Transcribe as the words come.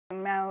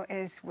Mel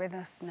is with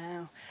us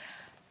now.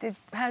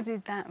 How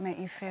did that make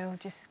you feel,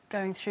 just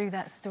going through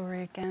that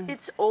story again?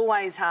 It's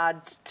always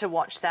hard to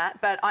watch that,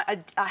 but I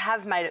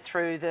have made it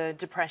through the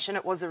depression.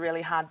 It was a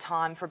really hard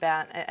time for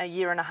about a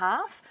year and a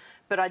half,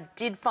 but I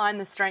did find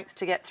the strength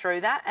to get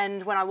through that,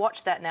 and when I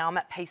watch that now, I'm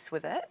at peace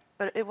with it,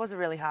 but it was a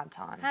really hard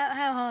time.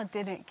 How hard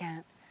did it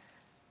get?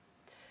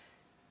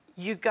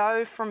 You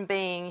go from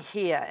being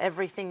here,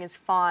 everything is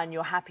fine,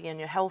 you're happy and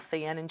you're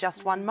healthy, and in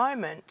just one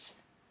moment,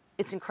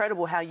 it's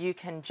incredible how you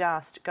can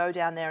just go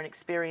down there and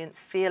experience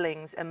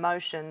feelings,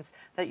 emotions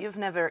that you've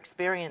never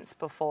experienced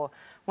before.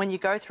 When you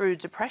go through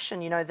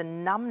depression, you know, the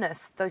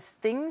numbness, those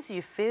things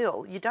you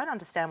feel, you don't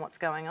understand what's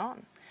going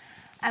on.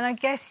 And I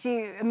guess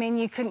you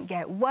couldn't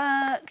get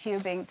work, you were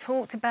being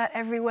talked about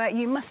everywhere.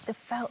 You must have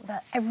felt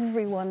that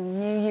everyone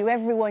knew you,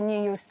 everyone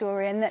knew your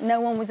story, and that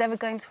no one was ever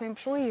going to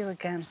employ you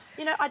again.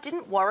 You know, I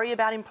didn't worry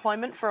about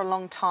employment for a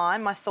long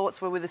time. My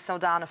thoughts were with the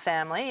Saldana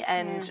family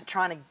and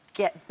trying to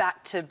get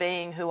back to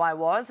being who I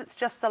was. It's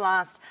just the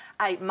last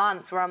 8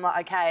 months where I'm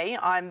like, OK,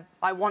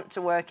 I want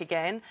to work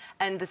again,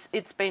 and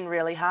it's been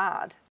really hard.